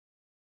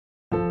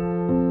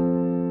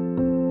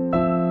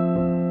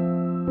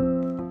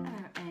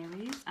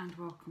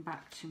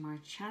back to my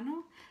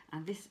channel,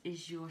 and this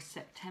is your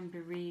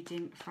September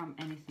reading from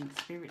Anything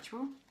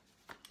Spiritual.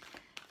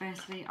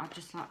 Firstly, I'd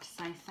just like to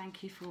say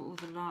thank you for all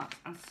the likes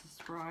and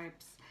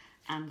subscribes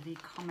and the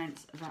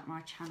comments that my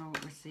channel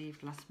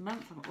received last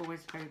month. I'm always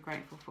very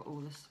grateful for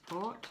all the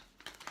support.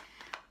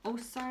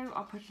 Also,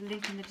 I'll put a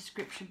link in the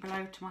description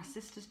below to my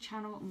sister's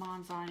channel,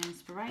 Mind's Eye and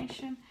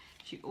Inspiration.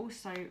 She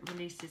also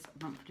releases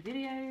monthly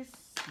videos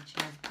and she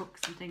has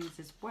books and things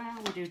as well.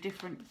 We do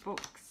different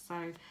books,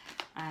 so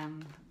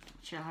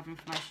she'll have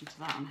information to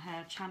that on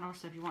her channel.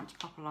 So if you want to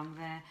pop along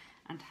there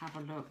and have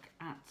a look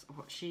at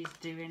what she's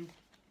doing.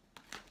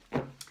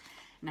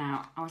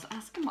 Now, I was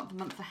asking what the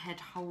month ahead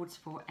holds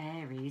for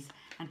Aries,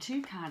 and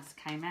two cards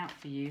came out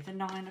for you, the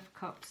Nine of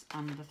Cups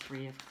and the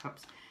Three of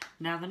Cups.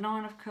 Now, the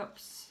Nine of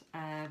Cups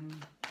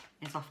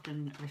is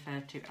often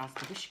referred to as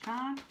the wish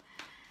card.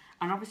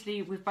 And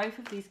obviously, with both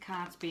of these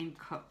cards being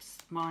cups,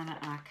 minor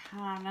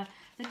arcana,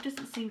 there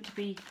doesn't seem to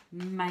be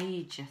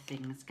major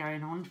things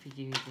going on for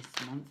you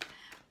this month.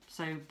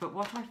 So, but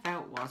what I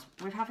felt was,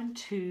 with having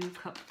two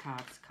cup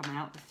cards come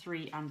out, the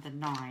 3 and the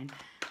 9,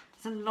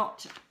 there's a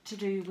lot to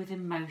do with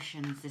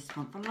emotions this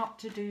month, a lot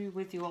to do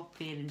with your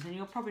feelings. And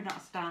you're probably not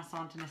a star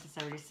sign to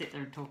necessarily sit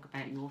there and talk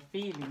about your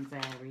feelings,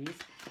 Aries.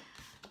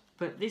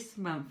 But this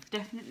month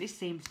definitely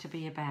seems to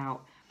be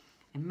about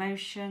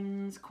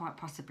emotions, quite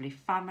possibly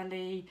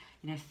family,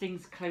 you know,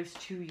 things close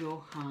to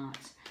your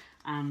heart.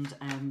 And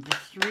the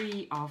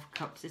 3 of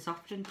Cups is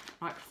often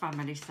like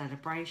family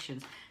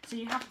celebrations. So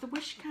you have the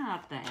wish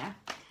card there,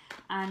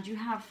 and you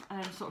have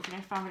sort of, you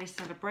know, family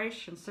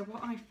celebrations. So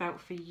what I felt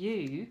for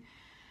you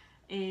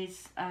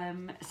is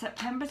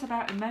September's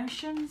about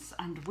emotions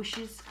and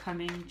wishes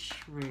coming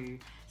true.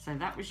 So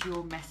that was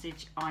your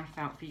message I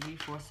felt for you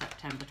for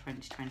September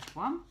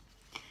 2021.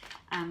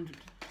 And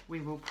we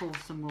will pull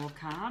some more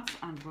cards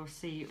and we'll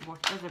see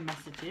what other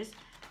messages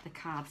the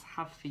cards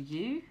have for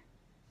you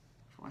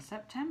for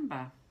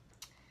September.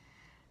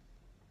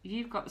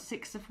 You've got the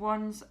 6 of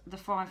Wands, the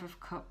 5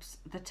 of Cups,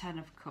 the 10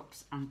 of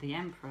Cups and the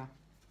Emperor.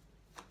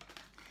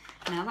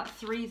 Now that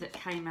 3 that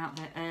came out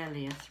there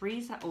earlier,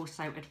 3s are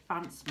also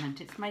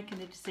advancement. It's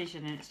making a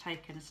decision and it's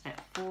taking a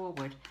step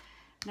forward.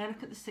 Now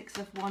look at the 6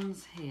 of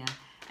Wands here.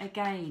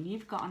 Again,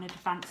 you've got an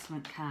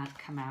advancement card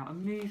come out, a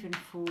moving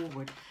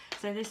forward.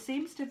 So there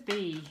seems to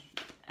be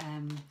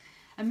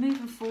a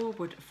moving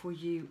forward for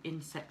you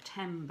in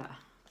September.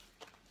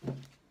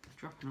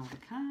 Dropping all the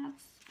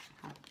cards.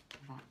 That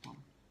one.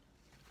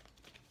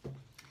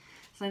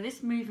 So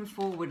this moving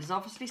forward is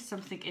obviously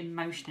something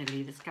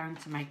emotionally that's going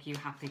to make you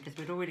happy, because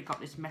we've already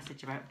got this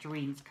message about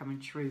dreams coming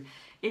true.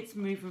 It's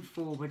moving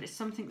forward. It's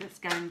something that's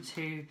going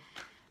to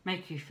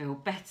make you feel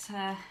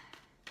better,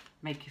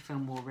 make you feel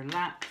more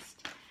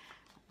relaxed,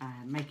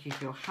 make you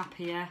feel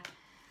happier.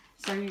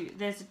 So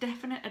there's a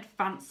definite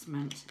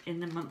advancement in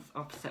the month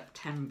of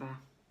September.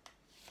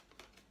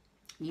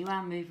 You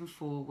are moving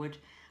forward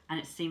and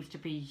it seems to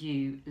be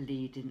you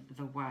leading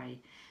the way.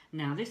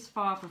 Now this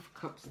 5 of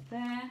Cups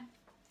there,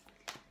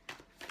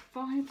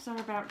 5s are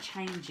about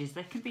changes.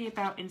 They can be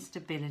about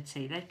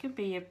instability. They can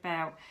be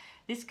about,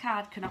 this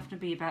card can often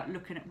be about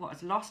looking at what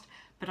is lost,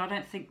 but I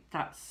don't think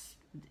that's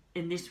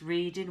in this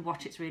reading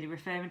what it's really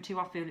referring to.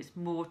 I feel it's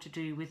more to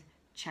do with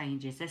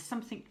changes. There's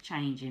something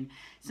changing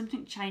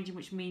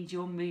which means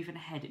you're moving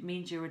ahead. It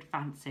means you're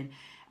advancing,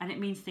 and it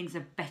means things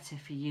are better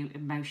for you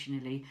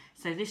emotionally.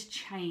 So this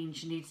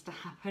change needs to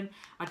happen.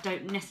 I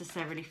don't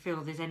necessarily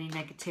feel there's any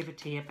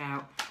negativity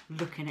about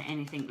looking at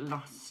anything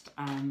lost.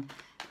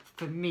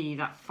 For me,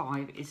 that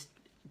 5 is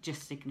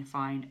just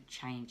signifying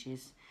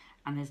changes,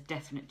 and there's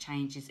definite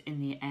changes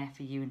in the air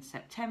for you in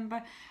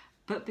September.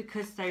 But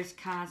because those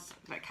cards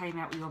that came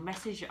out with your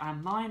message are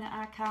minor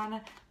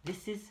arcana,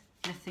 this is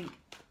nothing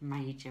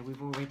major.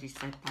 We've already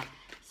said that.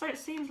 So it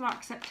seems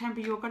like September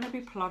you're going to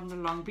be plodding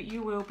along, but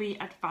you will be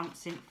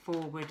advancing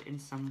forward in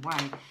some way.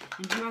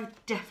 And you are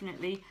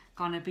definitely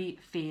going to be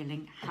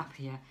feeling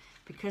happier.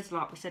 Because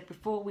like we said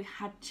before, we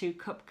had 2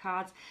 cup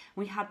cards.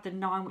 We had the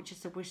 9, which is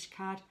the wish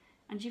card.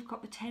 And you've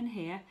got the 10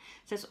 here.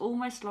 So it's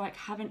almost like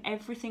having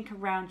everything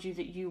around you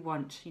that you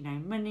want. You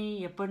know,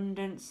 money,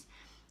 abundance,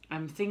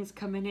 things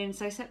coming in.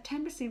 So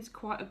September seems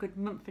quite a good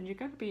month and you're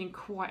going to be in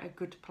quite a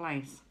good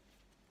place.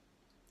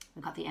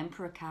 We've got the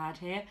Emperor card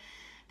here.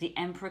 The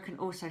Emperor can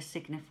also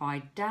signify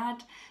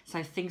dad.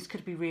 So things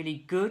could be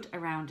really good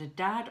around a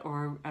dad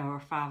or a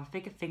father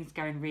figure. Things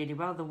going really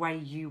well the way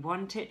you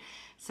want it.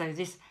 So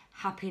this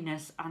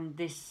happiness and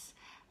this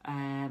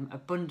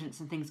abundance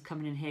and things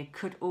coming in here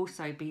could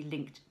also be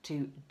linked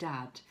to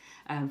dad.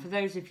 For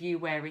those of you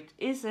where it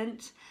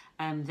isn't,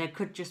 there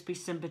could just be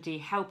somebody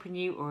helping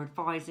you or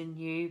advising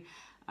you,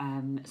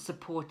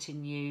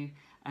 supporting you,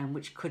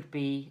 which could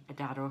be a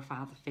dad or a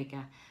father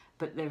figure.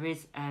 But there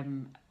is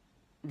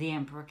the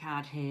Emperor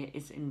card here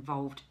is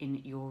involved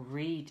in your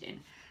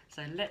reading.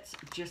 So let's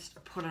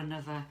just pull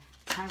another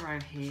tarot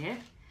here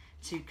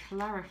to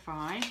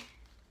clarify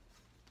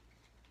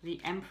the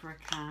Emperor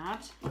card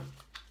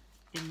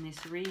in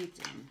this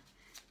reading.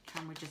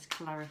 Can we just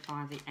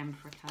clarify the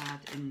Emperor card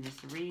in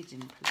this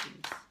reading,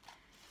 please?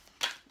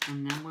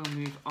 And then we'll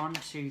move on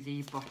to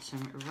the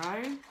bottom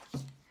row.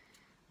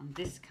 And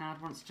this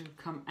card wants to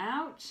come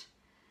out.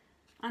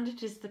 And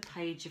it is the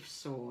Page of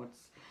Swords.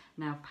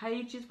 Now,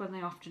 pages, when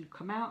they often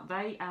come out,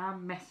 they are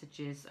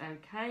messages,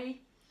 okay?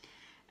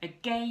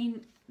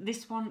 Again,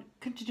 this one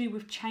could to do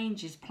with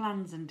changes,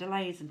 plans and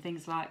delays and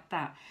things like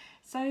that.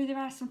 So there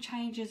are some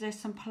changes, there's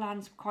some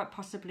plans quite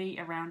possibly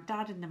around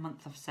Dad in the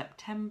month of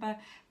September.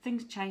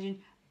 Things changing,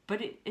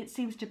 but it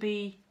seems to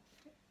be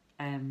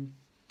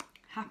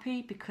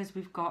happy because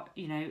we've got,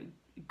 you know,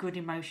 good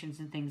emotions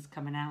and things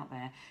coming out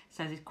there.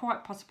 So there's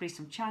quite possibly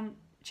some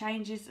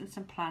changes and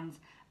some plans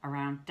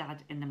around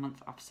Dad in the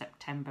month of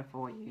September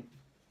for you.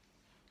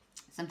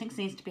 Something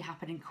seems to be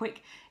happening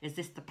quick. Is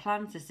this the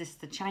plans? Is this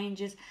the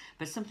changes?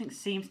 But something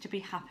seems to be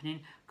happening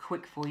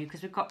quick for you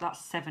because we've got that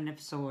Seven of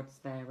Swords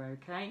there,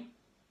 okay?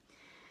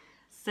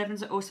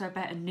 Sevens are also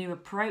about a new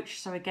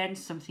approach. So again,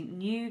 something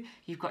new.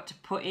 You've got to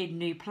put in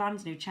new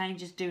plans, new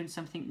changes, doing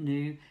something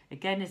new.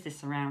 Again, is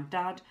this around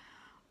Dad,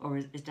 or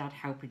is Dad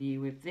helping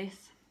you with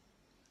this?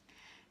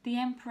 The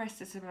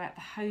Empress is about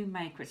the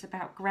homemaker. It's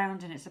about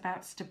grounding. It's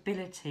about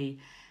stability.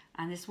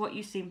 And it's what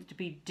you seem to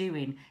be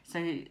doing.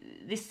 So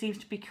this seems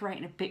to be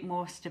creating a bit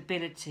more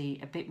stability,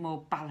 a bit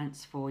more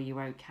balance for you,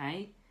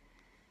 okay?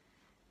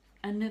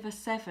 Another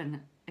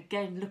Seven.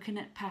 Again, looking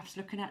at paths,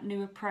 looking at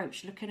new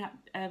approach, looking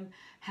at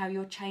how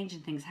you're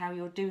changing things, how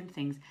you're doing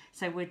things.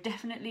 So we're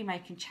definitely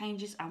making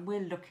changes and we're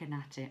looking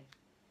at it.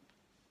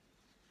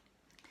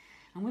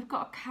 And we've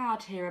got a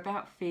card here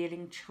about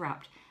feeling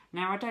trapped.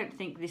 Now, I don't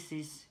think this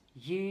is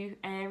you,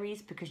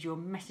 Aries, because your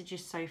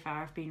messages so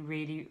far have been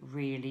really,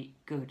 really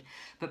good.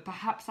 But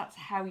perhaps that's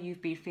how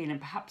you've been feeling.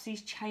 Perhaps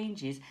these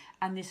changes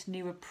and this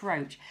new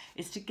approach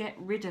is to get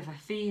rid of a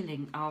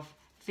feeling of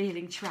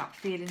feeling trapped,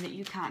 feeling that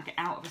you can't get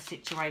out of a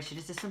situation.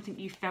 Is there something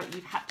you felt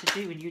you've had to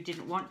do and you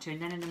didn't want to,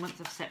 and then in the month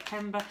of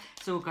September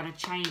it's all going to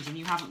change and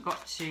you haven't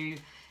got to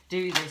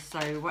do this? So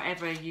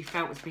whatever you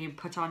felt was being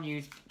put on you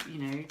is, you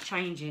know,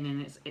 changing,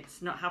 and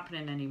it's not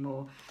happening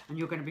anymore, and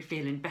you're going to be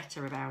feeling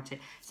better about it.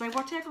 So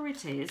whatever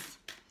it is,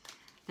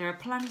 there are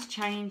plans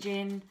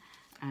changing.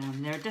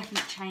 There are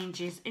definite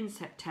changes in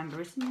September.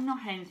 It's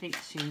not anything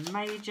too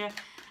major,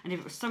 and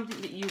if it was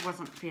something that you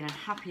wasn't feeling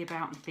happy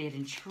about and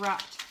feeling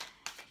trapped,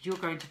 you're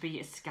going to be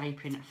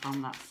escaping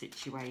from that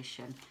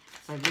situation.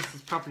 So this is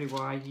probably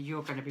why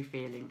you're going to be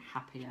feeling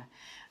happier.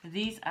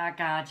 These are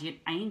Guardian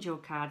Angel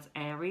cards,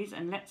 Aries,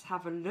 and let's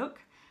have a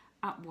look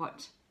at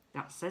what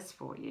that says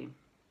for you.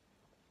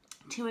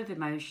 Two of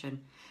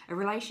emotion. A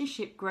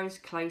relationship grows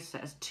closer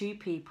as two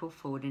people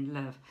fall in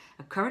love.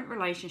 A current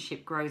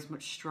relationship grows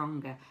much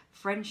stronger.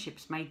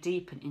 Friendships may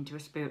deepen into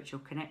a spiritual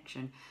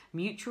connection.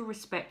 Mutual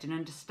respect and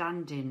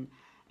understanding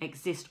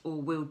exist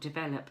or will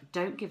develop.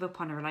 Don't give up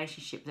on a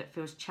relationship that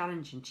feels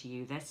challenging to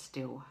you. There's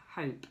still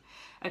hope.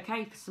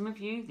 Okay, for some of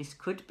you, this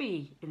could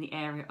be in the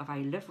area of a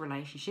love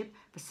relationship.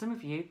 For some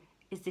of you,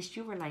 is this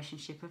your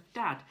relationship with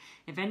Dad?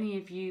 If any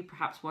of you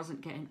perhaps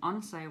wasn't getting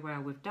on so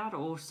well with Dad,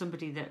 or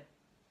somebody that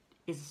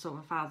is a sort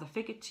of father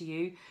figure to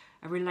you,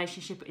 a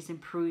relationship is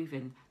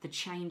improving. The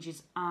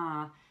changes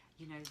are,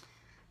 you know,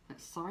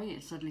 sorry,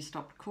 it suddenly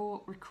stopped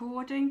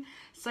recording.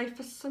 So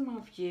for some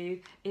of you,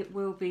 it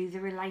will be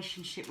the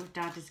relationship with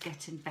Dad is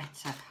getting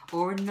better,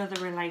 or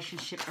another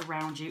relationship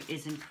around you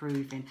is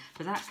improving.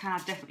 But that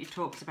card definitely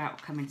talks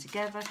about coming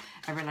together,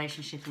 a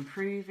relationship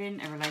improving,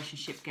 a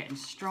relationship getting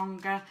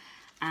stronger.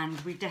 And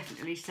we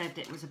definitely said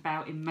it was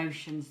about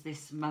emotions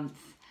this month,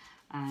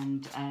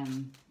 and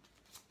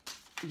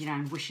you know,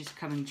 and wishes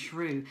coming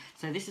true.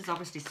 So this is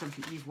obviously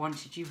something you've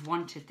wanted. You've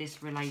wanted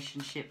this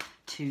relationship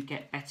to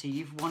get better.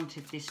 You've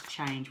wanted this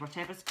change.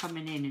 Whatever's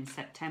coming in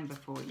September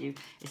for you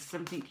is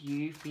something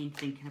you've been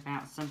thinking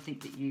about, something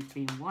that you've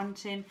been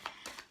wanting,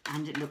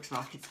 and it looks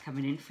like it's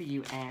coming in for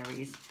you,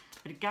 Aries.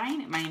 But again,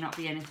 it may not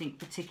be anything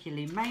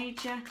particularly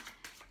major,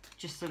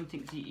 just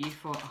something that you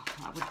thought, oh,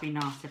 that would be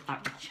nice if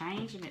that would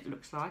change, and it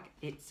looks like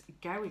it's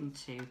going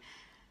to.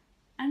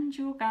 And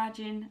your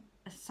Guardian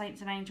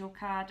Saints and Angel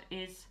card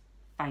is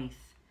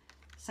faith.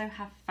 So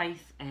have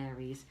faith,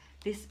 Aries.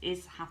 This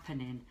is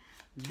happening.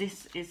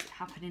 This is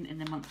happening in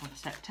the month of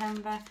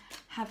September.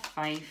 Have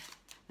faith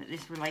that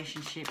this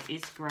relationship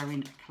is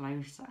growing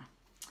closer.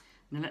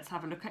 Now let's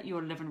have a look at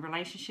your love and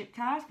relationship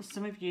cards. For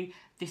some of you,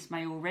 this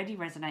may already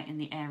resonate in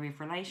the area of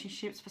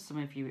relationships. For some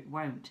of you, it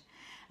won't.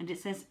 And it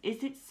says,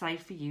 is it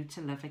safe for you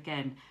to love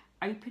again?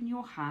 Open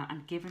your heart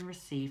and give and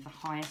receive the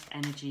highest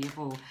energy of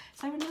all.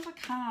 So another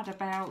card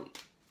about,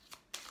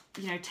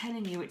 you know,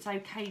 telling you it's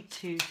okay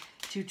to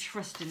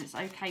trust, and it's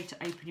okay to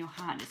open your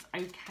heart, and it's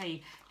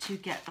okay to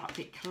get that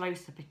bit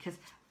closer, because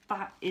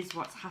that is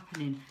what's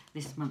happening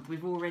this month.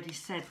 We've already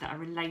said that a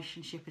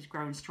relationship is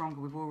growing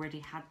stronger. We've already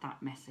had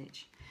that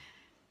message.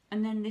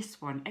 And then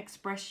this one,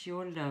 express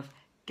your love.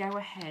 Go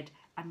ahead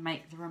and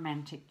make the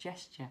romantic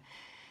gesture.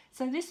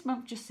 So this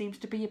month just seems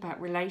to be about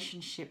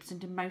relationships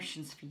and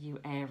emotions for you,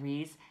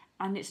 Aries.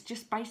 And it's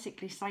just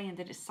basically saying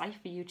that it's safe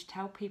for you to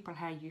tell people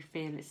how you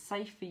feel. It's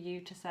safe for you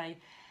to say,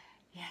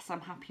 yes,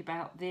 I'm happy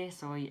about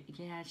this, or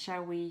yeah,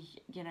 shall we,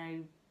 you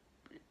know,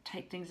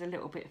 take things a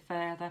little bit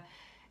further.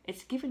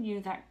 It's given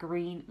you that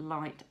green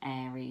light,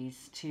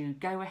 Aries, to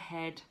go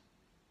ahead,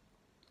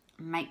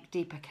 make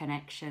deeper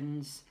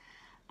connections,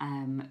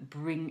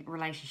 bring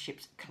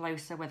relationships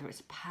closer, whether it's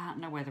a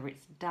partner, whether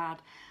it's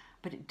dad.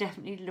 But it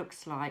definitely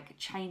looks like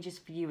changes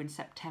for you in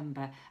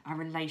September and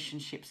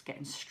relationships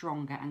getting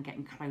stronger and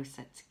getting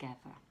closer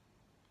together.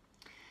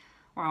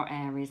 Well,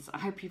 Aries, I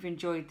hope you've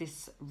enjoyed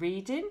this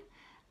reading.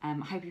 I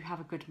hope you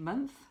have a good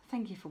month.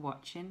 Thank you for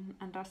watching,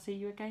 and I'll see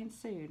you again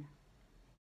soon.